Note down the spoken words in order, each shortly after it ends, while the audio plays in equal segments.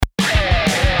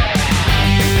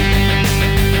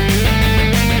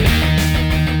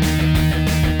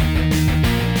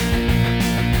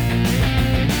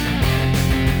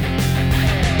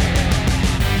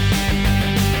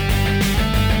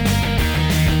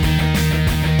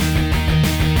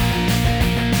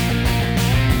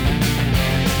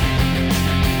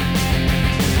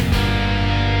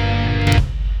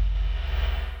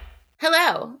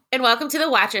and welcome to the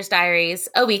Watcher's Diaries,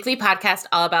 a weekly podcast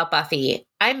all about Buffy.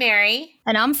 I'm Mary.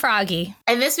 And I'm Froggy.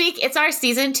 And this week, it's our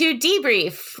season 2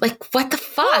 debrief. Like, what the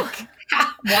fuck?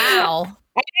 Wow.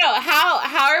 I know.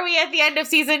 How are we at the end of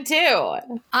season 2?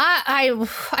 I feel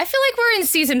like we're in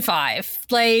season 5.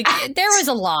 Like, there was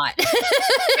a lot.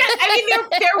 I mean,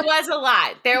 there was a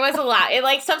lot. There was a lot. And,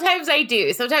 like, sometimes I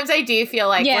do feel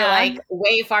like we're, like,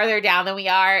 way farther down than we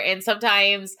are. And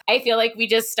sometimes I feel like we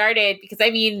just started because, I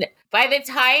mean, by the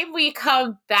time we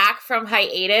come back from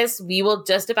hiatus, we will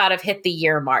just about have hit the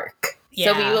year mark.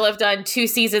 Yeah. So we will have done 2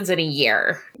 seasons in a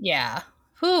year. Yeah.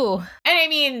 Whew. And I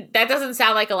mean, that doesn't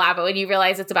sound like a lot, but when you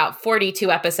realize it's about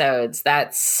 42 episodes,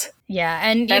 that's... Yeah,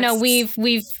 and you know, we've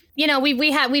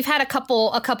had a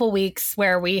couple weeks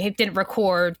where we didn't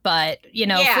record, but you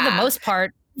know, for the most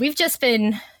part, we've just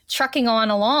been trucking on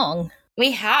along.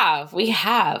 We have.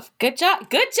 Good job,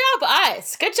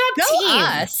 us. Good job, team.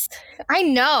 Us. I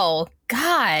know.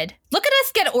 God, look at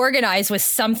us get organized with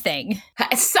something.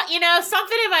 So, you know,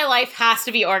 something in my life has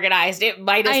to be organized. It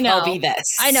might as well be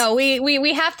this. I know.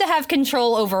 We have to have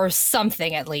control over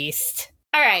something at least.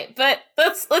 All right, but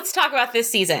let's talk about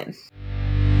this season.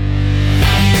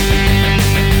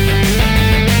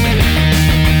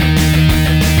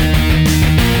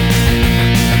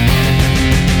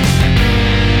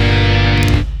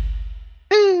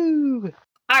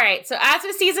 All right, so as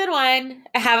with season 1,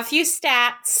 I have a few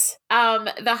stats.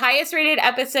 The highest rated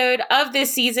episode of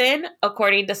this season,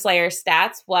 according to Slayer's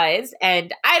stats, was,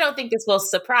 and I don't think this will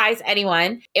surprise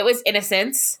anyone, it was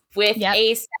Innocence with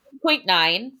a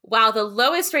 7.9, while the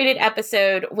lowest rated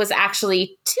episode was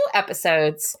actually 2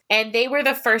 episodes, and they were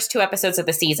the first 2 episodes of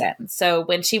the season. So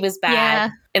When She Was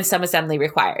Bad and Some Assembly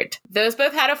Required. Those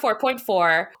both had a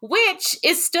 4.4, which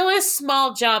is still a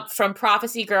small jump from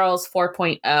Prophecy Girls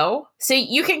 4.0. So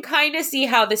you can kind of see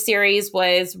how the series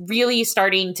was really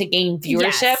starting to gain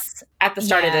viewership at the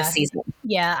start of this season.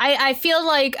 Yeah, I feel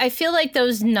like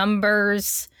those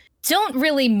numbers don't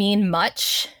really mean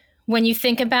much when you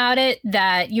think about it,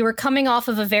 that you were coming off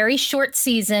of a very short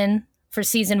season for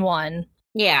season 1.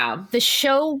 Yeah. The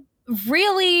show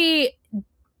really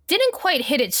didn't quite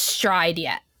hit its stride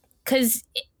yet, because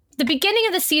the beginning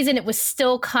of the season, it was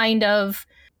still kind of,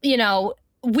 you know,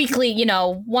 weekly, you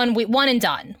know, one and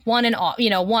done, one and off, you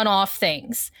know, one-off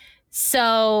things.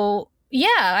 So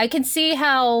yeah, I can see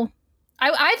how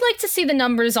I'd like to see the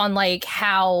numbers on like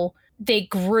how they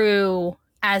grew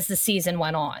as the season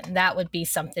went on. That would be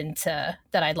something that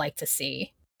I'd like to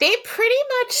see. They pretty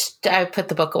much, I put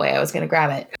the book away, I was going to grab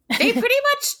it. They pretty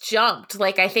much jumped,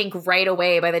 like, I think right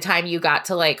away by the time you got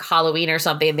to like Halloween or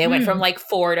something. They went from like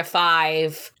 4 to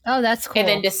 5. Oh, that's cool. And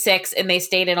then to 6, and they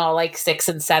stayed in all like 6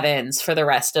 and 7s for the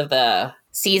rest of the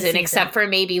season. Except for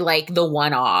maybe like the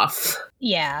one-off.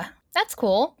 Yeah. That's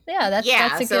cool. Yeah, that's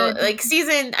a so good... like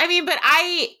season. I mean, but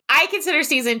I consider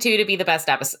season 2 to be the best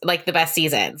episode, like the best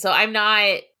season. So I'm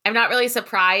not really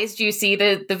surprised you see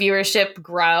the viewership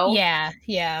grow.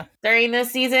 Yeah. During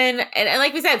this season, and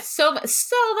like we said, so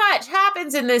much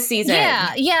happens in this season.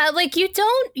 Yeah. Like you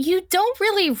don't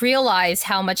really realize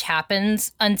how much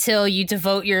happens until you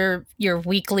devote your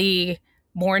weekly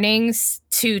mornings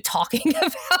to talking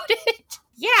about it.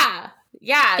 Yeah.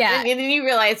 And then you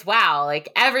realize, wow, like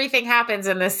everything happens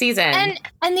in this season.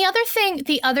 And the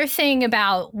other thing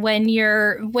about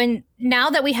when now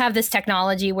that we have this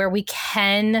technology where we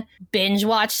can binge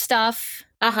watch stuff,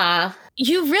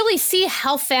 you really see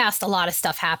how fast a lot of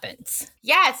stuff happens.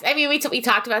 Yes, I mean we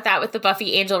talked about that with the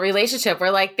Buffy Angel relationship,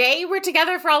 where like they were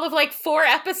together for all of like 4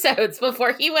 episodes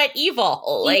before he went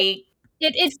evil. Like.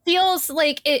 It feels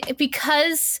like it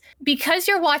because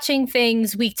you're watching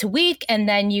things week to week, and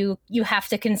then you have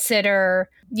to consider,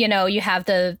 you know, you have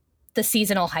the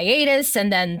seasonal hiatus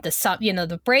and then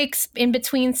the breaks in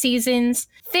between seasons.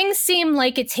 Things seem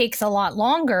like it takes a lot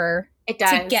longer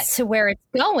to get to where it's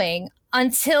going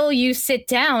until you sit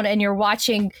down and you're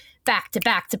watching back to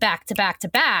back to back to back to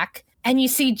back, and you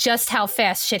see just how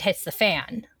fast shit hits the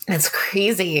fan. That's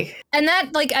crazy. And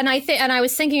I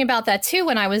was thinking about that too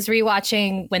when I was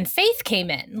rewatching when Faith came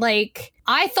in. Like,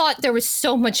 I thought there was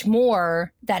so much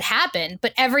more that happened,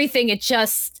 but everything, it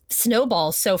just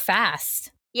snowballs so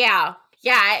fast. Yeah.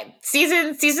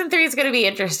 Season 3 is going to be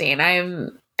interesting.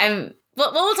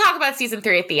 We'll talk about season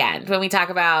 3 at the end when we talk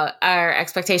about our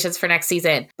expectations for next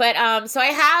season. But so I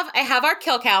have our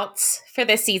kill counts for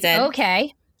this season.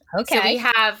 Okay. So we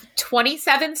have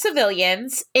 27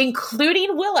 civilians,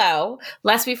 including Willow,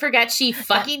 lest we forget she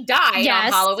fucking died on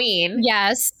Halloween.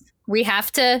 Yes, we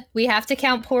have to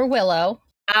count poor Willow.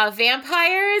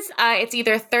 Vampires, it's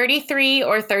either 33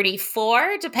 or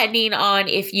 34, depending on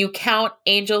if you count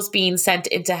angels being sent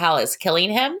into hell as killing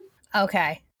him.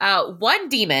 Okay. one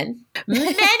demon,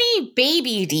 many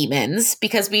baby demons,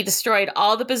 because we destroyed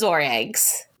all the Bazour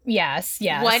eggs. Yes.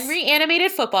 One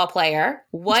reanimated football player,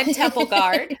 one temple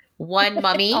guard, one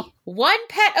mummy, one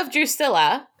pet of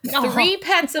Drusilla, 3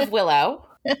 pets of Willow,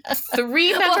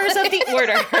 3 members of the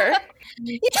Order.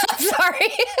 Yeah,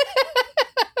 sorry.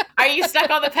 Are you stuck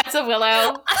on the pets of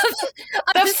Willow?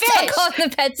 I'm stuck on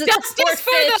the pets of Justice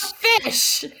for the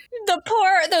fish.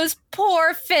 Those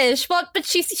poor fish. Well, but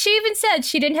she even said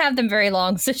she didn't have them very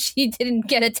long, so she didn't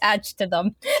get attached to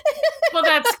them. Well,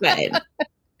 that's good.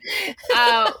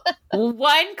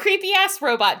 One creepy ass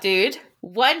robot dude,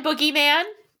 one boogeyman,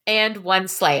 and one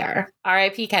slayer.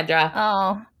 R.I.P. Kendra.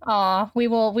 Oh, we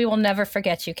will never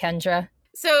forget you, Kendra.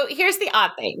 So here's the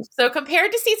odd thing. So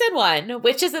compared to season 1,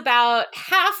 which is about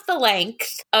half the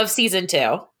length of season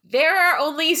 2, there are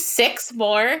only 6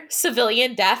 more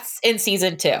civilian deaths in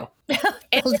season 2.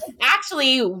 And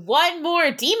actually 1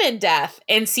 more demon death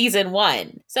in season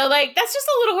 1. So like that's just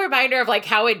a little reminder of like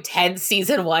how intense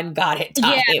season 1 got at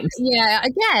times. Yeah.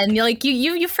 Again, like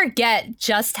you forget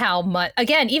just how much.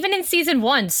 Again, even in season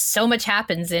 1, so much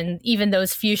happens in even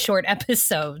those few short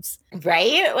episodes.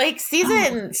 Right? Like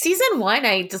season 1,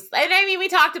 I mean we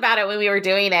talked about it when we were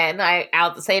doing it, and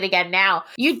I'll say it again now.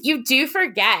 You do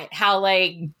forget how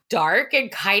like dark and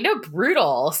kind of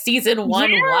brutal season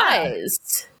 1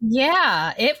 was.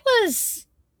 Yeah, it was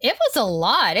a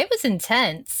lot. It was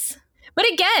intense. But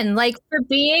again, like for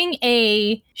being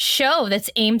a show that's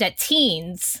aimed at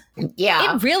teens,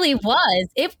 it really was.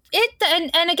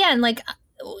 And again, like,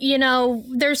 you know,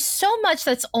 there's so much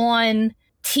that's on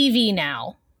TV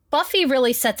now. Buffy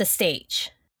really set the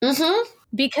stage. Mm-hmm.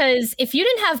 Because if you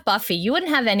didn't have Buffy, you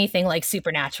wouldn't have anything like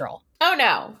Supernatural. Oh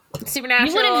no, Supernatural.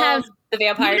 You wouldn't have the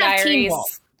Vampire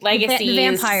Diaries, Legacies, the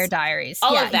Vampire Diaries,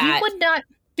 all of that. You would not,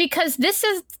 because this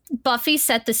is Buffy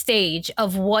set the stage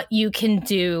of what you can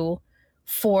do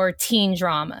for teen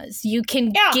dramas. You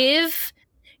can give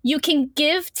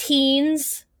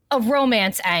teens a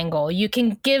romance angle. You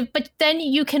can give, but then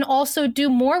you can also do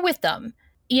more with them.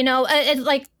 You know,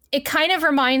 it kind of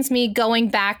reminds me going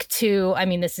back to, I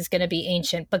mean, this is going to be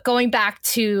ancient, but going back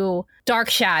to Dark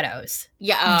Shadows.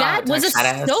 Yeah. That was a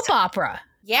soap opera.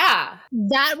 Yeah.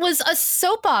 That was a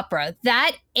soap opera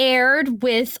that aired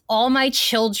with All My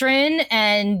Children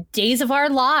and Days of Our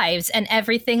Lives and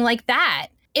everything like that.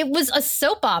 It was a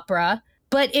soap opera,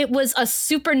 but it was a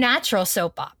supernatural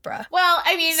soap opera. Well,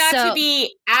 I mean, not to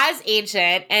be as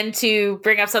ancient and to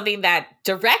bring up something that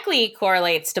directly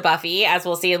correlates to Buffy, as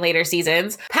we'll see in later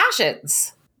seasons,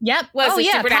 Passions. Yep. Was a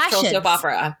supernatural soap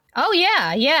opera. Oh,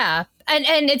 yeah.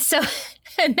 And it's so...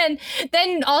 And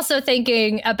then also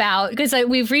thinking about, because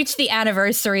we've reached the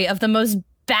anniversary of the most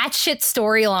batshit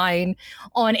storyline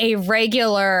on a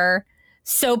regular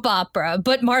soap opera,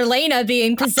 but Marlena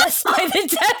being possessed by the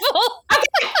devil.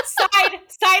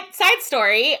 Side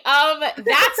story. That's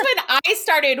when I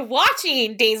started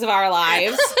watching Days of Our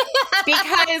Lives,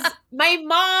 because my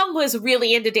mom was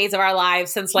really into Days of Our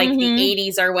Lives since like the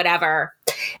 80s or whatever.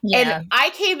 Yeah. And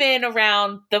I came in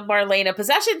around the Marlena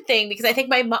possession thing because I think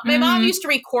my mom used to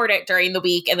record it during the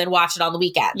week and then watch it on the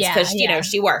weekends because, you know,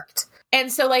 she worked. And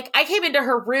so, like, I came into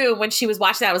her room when she was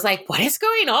watching that. I was like, what is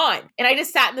going on? And I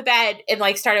just sat in the bed and,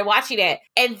 like, started watching it.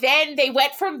 And then they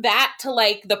went from that to,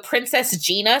 like, the Princess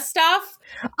Gina stuff.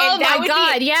 And oh, my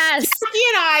God, yes. Jackie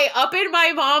and I up in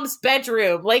my mom's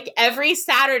bedroom, like, every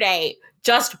Saturday,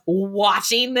 just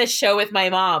watching this show with my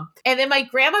mom. And then my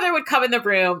grandmother would come in the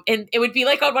room and it would be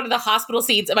like on one of the hospital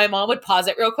scenes and my mom would pause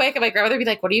it real quick and my grandmother would be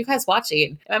like, what are you guys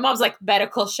watching? And my mom's like,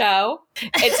 medical show.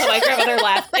 Until my grandmother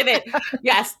left. And then,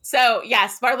 yes,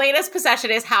 Marlena's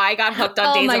Possession is how I got hooked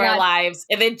on Days of Our Lives.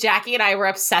 And then Jackie and I were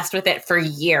obsessed with it for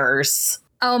years.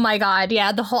 Oh my God,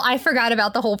 yeah, I forgot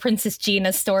about the whole Princess Gina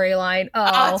storyline.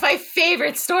 Oh, it's my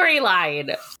favorite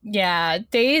storyline. Yeah,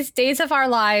 Days of Our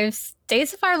Lives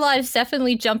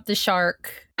definitely jumped the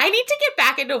shark. I need to get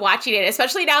back into watching it,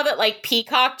 especially now that like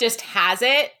Peacock just has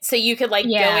it, so you could like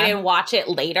go in and watch it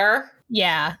later.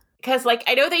 Yeah. Because like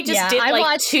I know they just did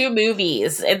like 2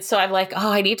 movies, and so I'm like,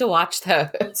 oh, I need to watch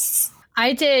those.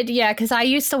 I did, yeah, because I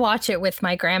used to watch it with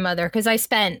my grandmother because I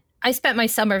spent my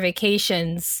summer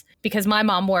vacations because my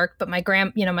mom worked, but my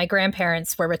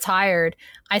grandparents were retired.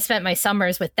 I spent my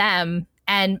summers with them.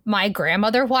 And my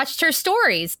grandmother watched her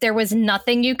stories. There was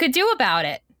nothing you could do about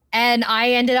it. And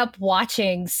I ended up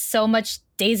watching so much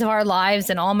Days of Our Lives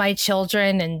and All My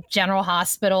Children and General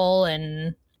Hospital.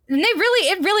 And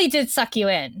it really did suck you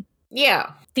in.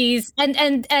 Yeah. These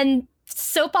and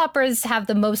soap operas have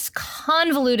the most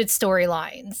convoluted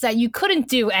storylines that you couldn't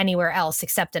do anywhere else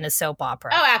except in a soap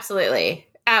opera. Oh, absolutely.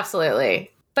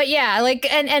 Absolutely. But yeah, like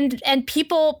and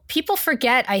people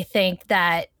forget, I think,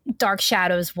 that Dark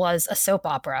Shadows was a soap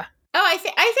opera. Oh, I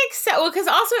think so. Well, because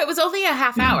also it was only a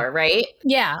half hour, right?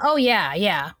 Yeah. Oh, yeah.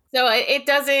 Yeah. So it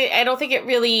doesn't. I don't think it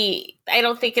really. I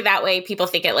don't think in that way people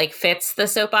think it like fits the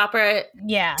soap opera.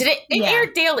 Yeah. Did it? It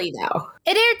aired daily though.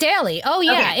 It aired daily. Oh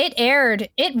yeah, okay. It aired.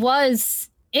 It was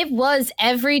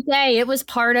every day. It was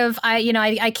part of.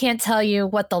 I can't tell you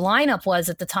what the lineup was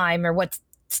at the time or what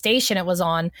station it was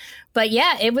on, but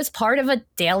yeah, it was part of a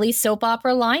daily soap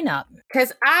opera lineup.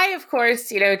 Because I, of course,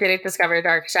 didn't discover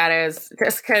Dark Shadows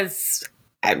just because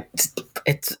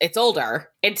it's older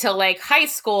until like high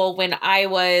school when I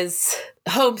was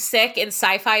homesick and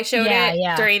Sci-Fi showed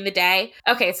it during the day.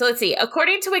 Okay, so let's see.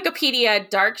 According to Wikipedia,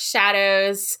 Dark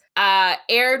Shadows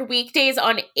aired weekdays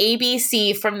on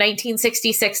ABC from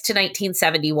 1966 to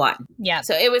 1971. Yeah.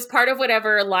 So it was part of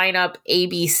whatever lineup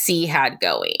ABC had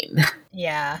going.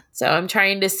 Yeah. So I'm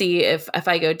trying to see if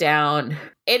I go down.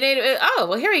 And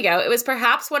here we go. It was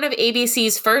perhaps one of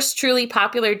ABC's first truly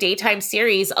popular daytime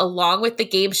series, along with the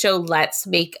game show Let's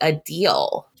Make a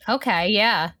Deal. Okay,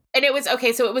 yeah. And it was,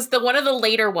 so it was one of the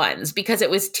later ones because it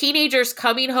was teenagers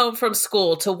coming home from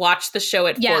school to watch the show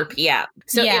at 4 p.m.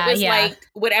 So it was like,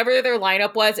 whatever their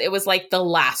lineup was, it was like the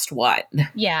last one.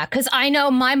 Yeah, because I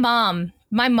know my mom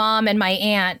and my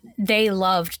aunt, they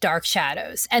loved Dark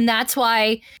Shadows. And that's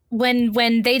why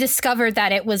when they discovered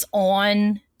that it was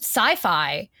on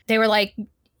Sci-Fi, they were like,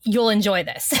 you'll enjoy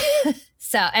this.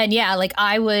 So, and yeah, like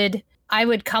I would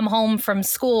come home from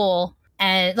school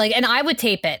and I would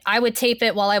tape it. I would tape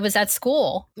it while I was at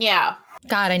school. Yeah.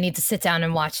 God, I need to sit down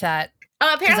and watch that.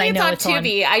 Apparently it's on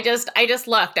Tubi. I just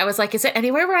looked. I was like, is it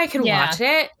anywhere where I can watch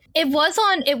it? It was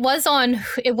on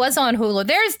Hulu.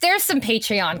 There's some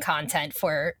Patreon content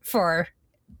for our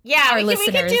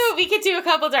listeners. We could do a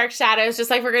couple Dark Shadows,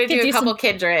 just like we're going to do a couple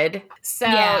Kindred. So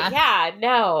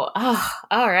no. Oh,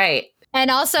 all right. And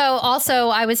also,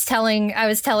 I was telling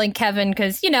Kevin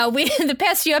because the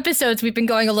past few episodes we've been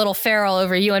going a little feral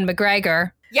over Ewan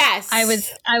McGregor. Yes, I was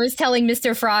telling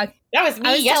Mr. Frog. That was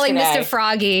me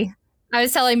yesterday. I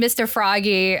was telling Mr.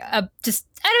 Froggy I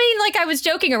was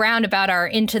joking around about our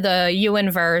Into the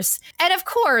Ewan-verse. And of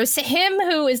course, him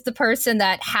who is the person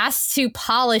that has to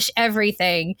polish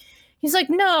everything, he's like,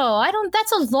 no, I don't,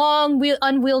 that's a long,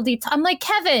 unwieldy I'm like,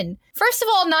 Kevin, first of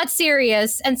all, not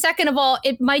serious. And second of all,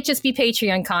 it might just be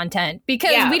Patreon content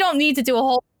because we don't need to do a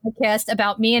whole podcast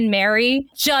about me and Mary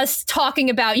just talking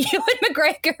about Ewan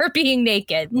McGregor being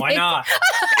naked. Why not?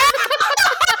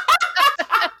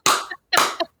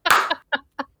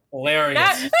 Hilarious.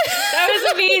 That was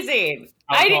amazing.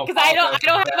 I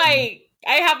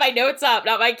have my notes up,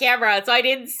 not my camera, so I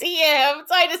didn't see him.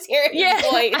 So I just hear his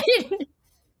voice.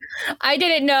 I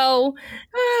didn't know.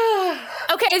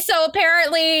 Okay, so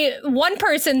apparently one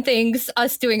person thinks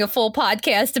us doing a full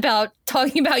podcast about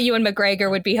talking about Ewan McGregor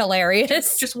would be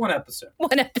hilarious. Just one episode.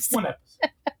 There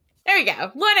we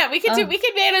go. We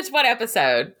can manage one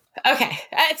episode. Okay.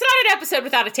 It's not an episode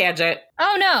without a tangent.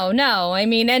 Oh, no. I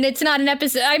mean, and it's not an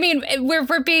episode. I mean, we're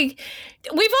big.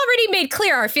 We've already made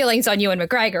clear our feelings on Ewan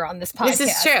McGregor on this podcast. This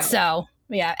is true. So,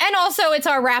 yeah. And also, it's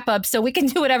our wrap up, so we can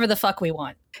do whatever the fuck we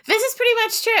want. This is pretty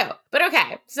much true. But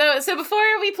okay. So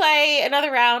before we play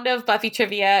another round of Buffy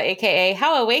trivia, aka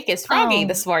How Awake is Froggy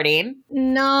this morning?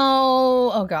 No.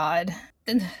 Oh, God.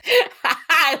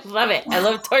 I love it. I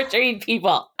love torturing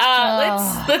people.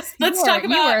 Let's talk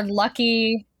about.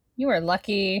 You are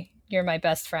lucky. You're my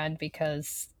best friend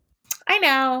because I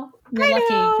know.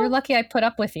 You're lucky I put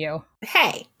up with you.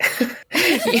 Hey.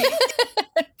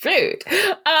 Rude.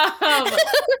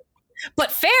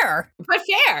 But fair.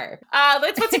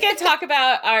 Let's once again talk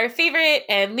about our favorite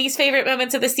and least favorite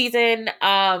moments of the season.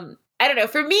 I don't know.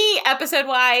 For me,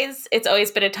 episode-wise, it's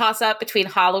always been a toss-up between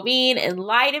Halloween and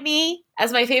Lie to Me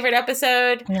as my favorite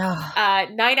episode.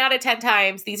 9 out of 10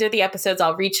 times, these are the episodes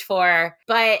I'll reach for.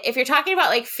 But if you're talking about,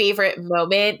 like, favorite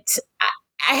moment,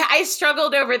 I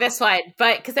struggled over this one,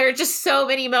 but because there are just so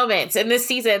many moments in this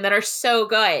season that are so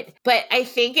good. But I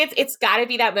think it's got to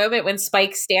be that moment when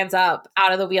Spike stands up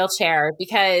out of the wheelchair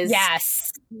because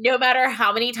no matter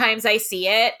how many times I see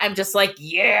it, I'm just like,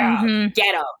 get him.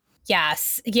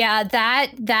 Yes. Yeah,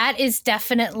 that is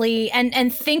definitely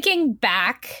and thinking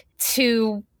back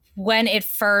to when it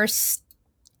first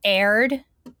aired,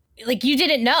 like you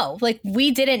didn't know. Like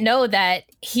we didn't know that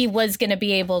he was going to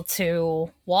be able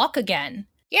to walk again.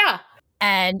 Yeah.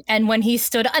 And when he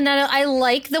stood and I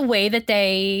like the way that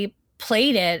they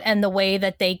played it and the way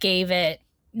that they gave it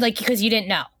like because you didn't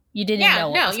know. You didn't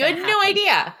know. No, you had no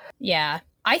idea. Yeah.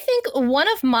 I think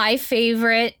one of my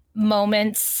favorite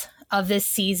moments of this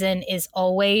season is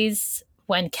always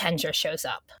when Kendra shows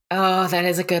up. Oh, that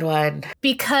is a good one.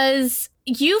 Because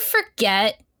you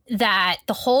forget that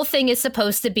the whole thing is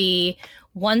supposed to be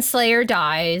one Slayer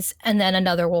dies and then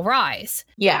another will rise.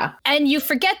 Yeah. And you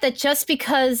forget that just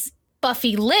because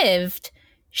Buffy lived,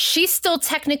 she still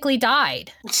technically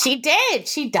died. She did.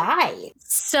 She died.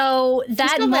 So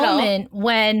that moment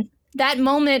when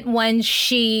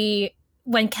Kendra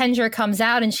comes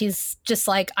out and she's just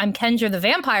like, I'm Kendra the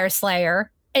Vampire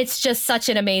Slayer, it's just such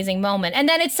an amazing moment. And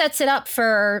then it sets it up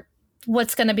for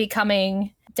what's going to be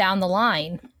coming down the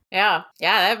line. Yeah.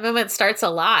 Yeah, that moment starts a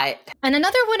lot. And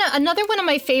another one of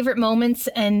my favorite moments,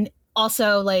 and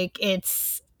also like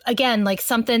it's again like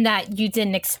something that you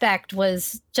didn't expect,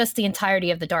 was just the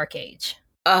entirety of the Dark Age.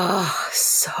 Oh,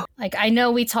 so like I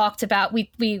know we talked about we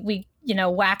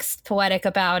waxed poetic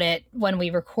about it when we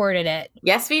recorded it.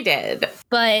 Yes, we did.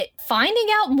 But finding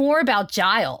out more about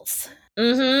Giles.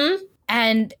 Mm-hmm.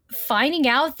 And finding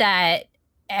out that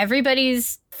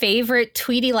everybody's favorite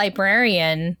Tweety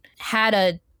librarian had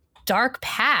a dark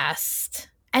past,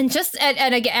 and just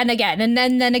and again and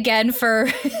then again for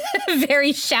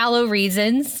very shallow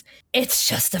reasons, it's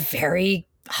just a very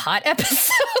hot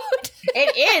episode.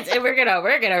 It is, and we're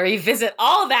gonna revisit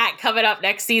all that coming up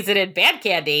next season in Band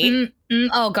Candy.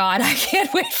 Oh God, I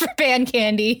can't wait for Band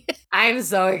Candy. I'm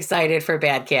so excited for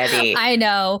Band Candy. I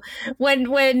know.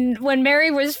 When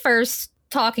Mary was first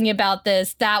talking about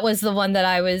this, that was the one that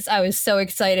I was so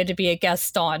excited to be a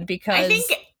guest on, because I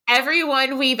think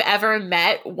everyone we've ever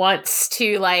met wants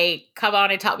to like come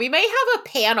on and talk. We may have a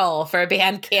panel for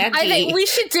Band Candy. I think we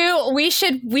should try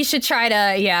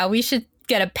to we should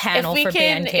get a panel for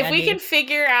Band Candy. If we can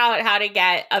figure out how to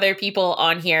get other people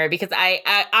on here, because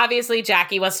I obviously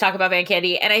Jackie wants to talk about Band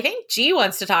Candy, and I think G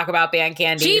wants to talk about Band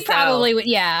Candy. G probably would,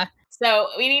 yeah. So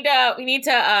we may get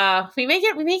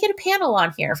a panel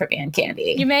on here for Band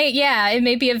Candy. It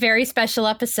may be a very special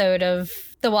episode of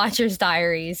The Watcher's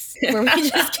Diaries where we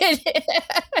just get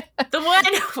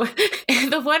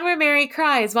the one where Mary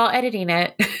cries while editing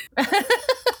it.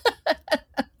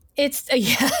 It's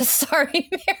sorry,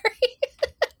 Mary.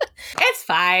 It's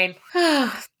fine. All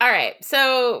right.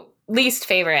 So least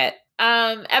favorite.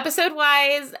 Episode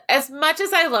wise, as much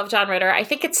as I love John Ritter, I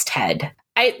think it's Ted.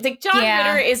 I think John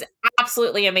Ritter is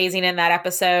absolutely amazing in that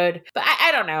episode, but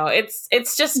I don't know. It's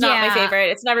just not my favorite.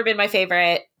 It's never been my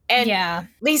favorite. And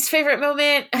least favorite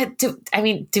moment. Do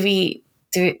we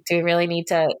really need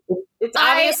to? It's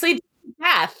obviously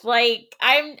death. Like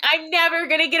I'm never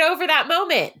gonna get over that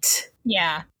moment.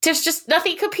 Yeah. There's just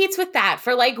nothing competes with that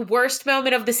for like worst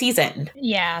moment of the season.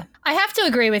 Yeah. I have to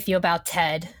agree with you about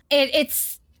Ted.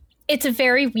 It's a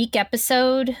very weak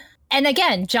episode. And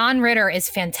again, John Ritter is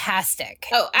fantastic.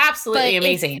 Oh, absolutely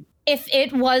amazing. If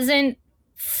it wasn't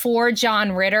for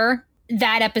John Ritter,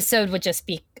 that episode would just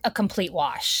be a complete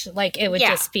wash. Like it would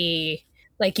just be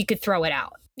like you could throw it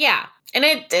out. Yeah. And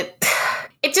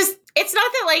it's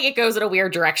not that like it goes in a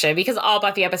weird direction, because all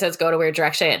Buffy episodes go in a weird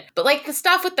direction, but like the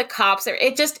stuff with the cops,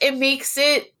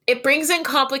 it brings in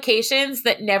complications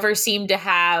that never seem to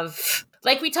have,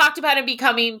 like we talked about in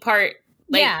Becoming Part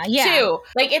two.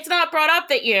 Like it's not brought up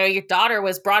that, your daughter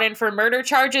was brought in for murder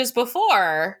charges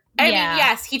before. I mean,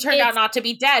 yes, he turned out not to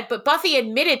be dead, but Buffy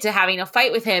admitted to having a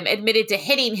fight with him, admitted to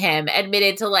hitting him,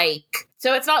 admitted to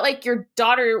so it's not like your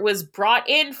daughter was brought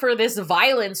in for this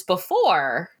violence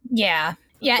before. Yeah.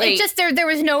 Yeah, it just there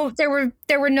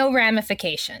were no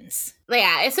ramifications.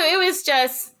 Yeah, so it was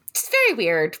just very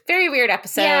weird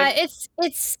episode. Yeah,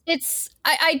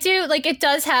 I do like it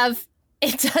does have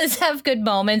good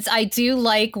moments. I do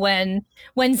like when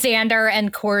Xander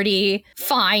and Cordy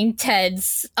find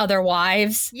Ted's other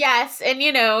wives. Yes, and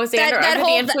Xander under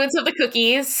the influence of the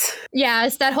cookies.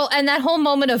 Yes, that whole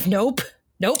moment of nope.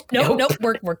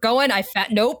 We're going.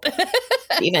 Nope.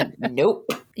 Even nope.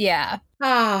 Yeah.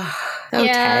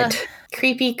 Ted.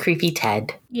 Creepy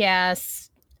Ted. Yes.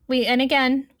 We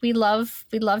love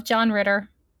John Ritter.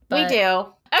 We do.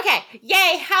 Okay.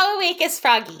 Yay. How awake is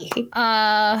Froggy? You know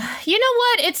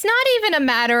what? It's not even a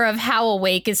matter of how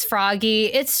awake is Froggy.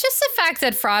 It's just the fact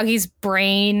that Froggy's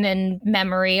brain and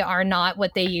memory are not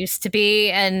what they used to be.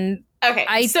 And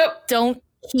don't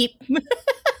keep...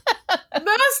 Most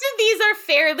of these are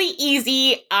fairly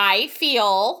easy, I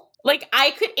feel. Like,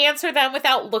 I could answer them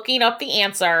without looking up the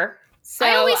answer. So,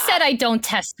 I always said I don't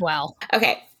test well.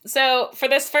 Okay, so for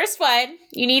this first one,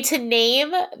 you need to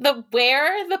name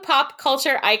where the pop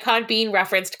culture icon being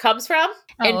referenced comes from.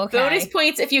 And bonus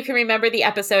points if you can remember the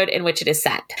episode in which it is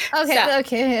set.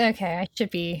 Okay. I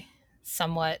should be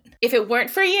somewhat. If it weren't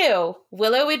for you,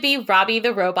 Willow would be Robbie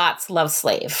the Robot's love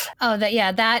slave. Oh,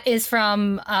 that is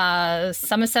from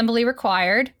Some Assembly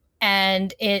Required,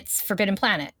 and it's Forbidden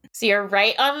Planet. So you're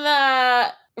right on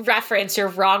the reference. You're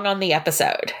wrong on the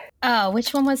episode. Oh,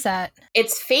 which one was that?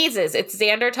 It's Phases. It's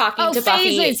Xander talking to Phases.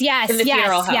 Buffy Yes, in the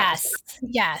funeral home.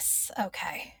 Yes.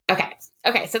 Okay.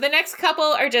 Okay, so the next couple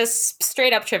are just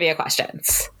straight up trivia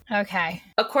questions. Okay.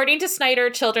 According to Snyder,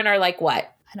 children are like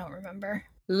what? I don't remember.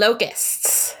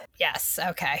 Locusts. Yes.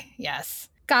 Okay. Yes.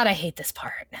 God, I hate this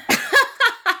part.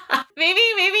 Maybe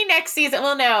next season.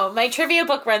 Well, no, my trivia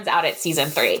book runs out at season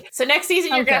 3. So next season,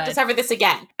 you're going to have to cover this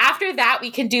again. After that,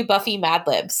 we can do Buffy Mad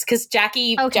Libs because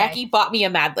Jackie bought me a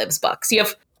Mad Libs book. So you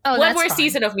have one more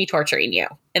season of me torturing you.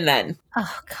 And then.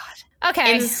 Oh, God.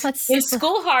 Okay. In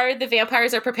School Hard, the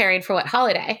vampires are preparing for what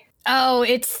holiday? Oh,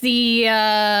 it's the,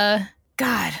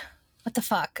 God, what the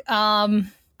fuck?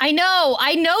 I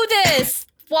know this.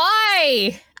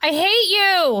 Why? I hate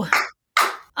you.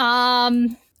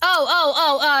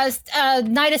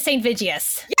 Night of St.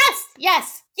 Vigius.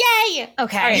 Yes. Yay.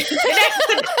 Okay. All right. So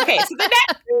the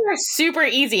next 3 are super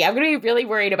easy. I'm going to be really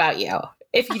worried about you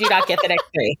if you do not get the next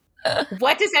 3.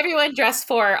 What does everyone dress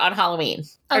for on Halloween?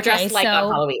 Or dress like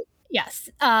on Halloween? Yes.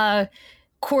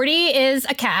 Cordy is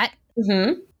a cat.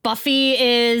 Mm-hmm. Buffy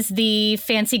is the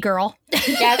fancy girl.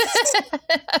 Yes.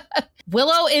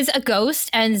 Willow is a ghost,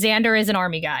 and Xander is an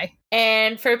army guy.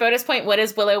 And for a bonus point, what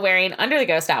is Willow wearing under the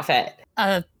ghost outfit?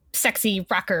 A sexy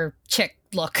rocker chick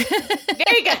look.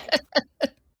 Very good.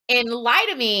 In Lie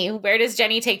to Me, where does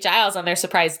Jenny take Giles on their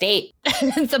surprise date?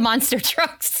 The monster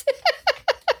trucks.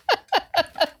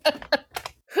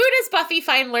 Who does Buffy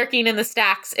find lurking in the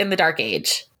stacks in the Dark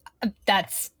Age?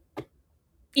 That's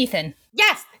Ethan.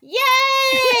 Yes.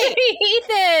 Yay!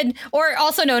 Ethan! Or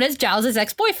also known as Giles'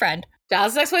 ex-boyfriend.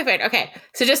 Giles' ex-boyfriend. Okay.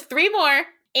 So just 3 more.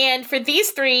 And for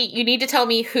these 3, you need to tell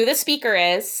me who the speaker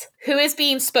is, who is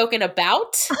being spoken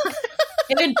about,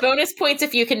 and then bonus points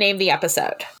if you can name the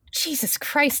episode. Jesus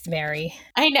Christ, Mary.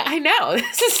 I know.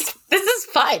 This is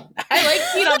fun. I like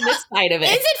being on this side of it.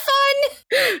 Is it fun?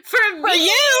 For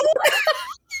you?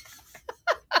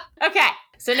 Okay.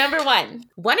 So number 1,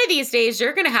 one of these days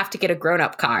you're going to have to get a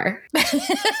grown-up car.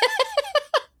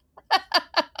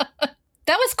 That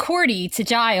was Cordy to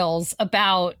Giles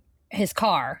about his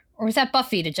car. Or was that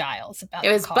Buffy to Giles about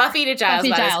It was car? Buffy to Giles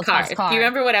about his car. Do you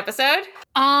remember what episode?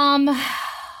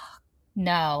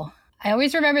 No. I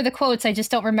always remember the quotes. I just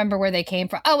don't remember where they came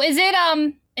from. Oh, is it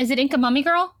Inca Mummy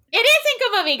Girl? It is Inca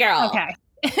Mummy Girl.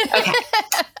 Okay.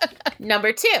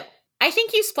 Number 2. I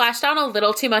think you splashed on a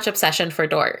little too much obsession for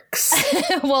dorks.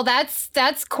 Well, that's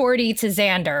Cordy to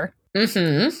Xander.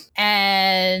 Mm-hmm.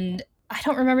 And I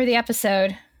don't remember the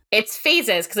episode. It's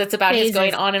Phases because it's about his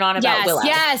going on and on about Willow.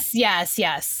 Yes.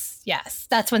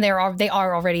 That's when they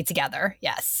are already together.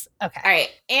 Yes. Okay. All right.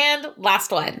 And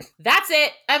last one. That's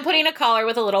it. I'm putting a collar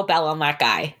with a little bell on that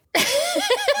guy.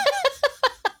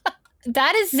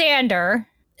 That is Xander.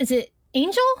 Is it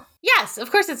Angel? Yes, of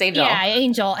course it's Angel. Yeah,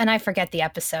 Angel. And I forget the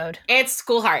episode. It's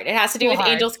School Hard. It has to do with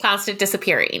Angel's constant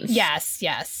disappearing. Yes.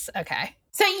 Okay.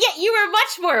 So yeah, you were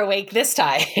much more awake this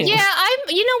time. Yeah,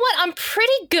 you know what? I'm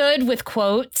pretty good with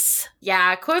quotes.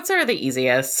 Yeah, quotes are the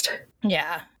easiest.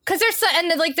 Yeah. Because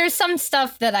there's some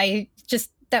stuff that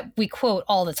that we quote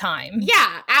all the time.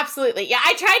 Yeah, absolutely. Yeah,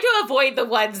 I tried to avoid the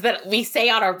ones that we say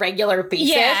on a regular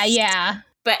basis. Yeah.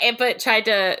 But tried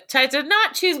to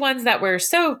not choose ones that were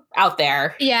so out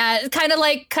there. Yeah, kind of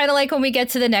like when we get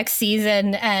to the next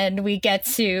season and we get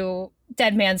to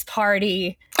Dead Man's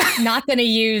Party, not going to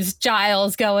use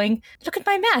Giles going, look at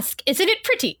my mask. Isn't it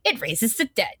pretty? It raises the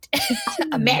dead.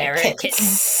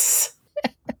 Americans.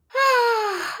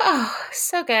 Oh,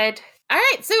 so good. All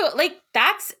right, so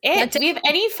that's it. Do we have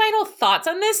any final thoughts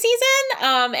on this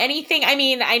season? Anything? I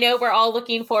mean, I know we're all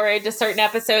looking forward to certain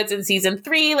episodes in season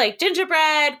 3, like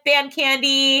Gingerbread, Band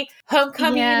Candy,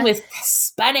 Homecoming with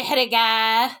Spun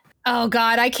Hedega. Oh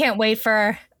God, I can't wait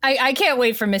for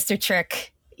Mr.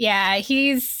 Trick. Yeah, and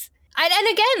again,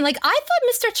 I thought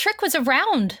Mr. Trick was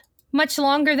around much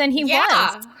longer than he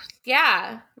was.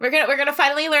 Yeah, we're gonna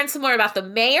finally learn some more about the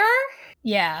mayor.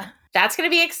 Yeah. That's going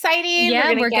to be exciting.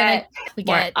 Yeah, we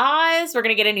get Oz. We're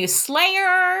going to get a new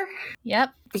Slayer.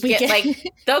 Yep. We get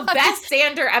the best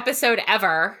Xander episode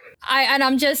ever.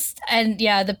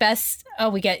 The best. Oh,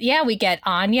 we get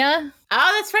Anya.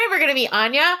 Oh, that's right. We're going to be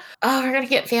Anya. Oh, we're going to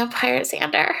get Vampire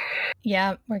Xander.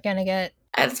 Yeah, we're going to get.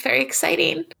 That's very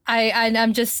exciting.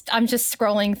 I'm just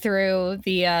scrolling through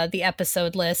the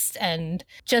episode list, and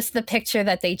just the picture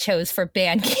that they chose for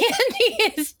Band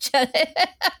Candy is just.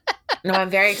 No,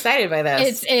 I'm very excited by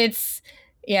this. It's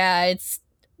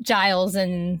Giles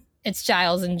and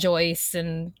Joyce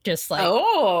and just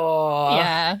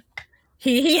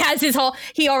He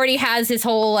already has his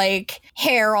whole like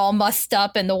hair all mussed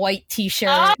up and the white t-shirt.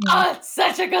 Oh, it's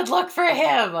such a good look for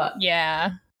him.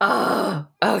 Yeah. Oh,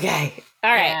 okay.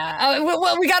 All right. Yeah.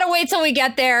 We gotta wait till we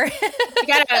get there.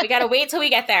 we gotta wait till we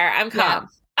get there. I'm calm. Yeah.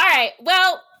 All right.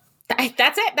 Well,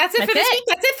 that's it. That's it for this week.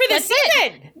 That's it for this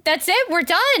season. That's it. We're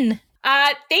done.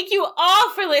 Thank you all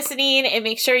for listening, and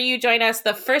make sure you join us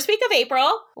the first week of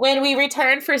April when we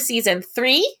return for season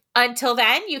 3. Until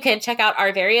then, you can check out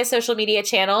our various social media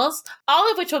channels,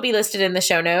 all of which will be listed in the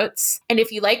show notes. And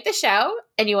if you like the show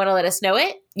and you want to let us know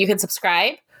it, you can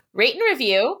subscribe, rate and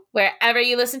review wherever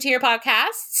you listen to your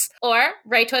podcasts, or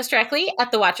write to us directly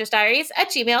at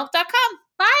thewatchersdiaries@gmail.com.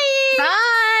 Bye!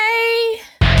 Bye!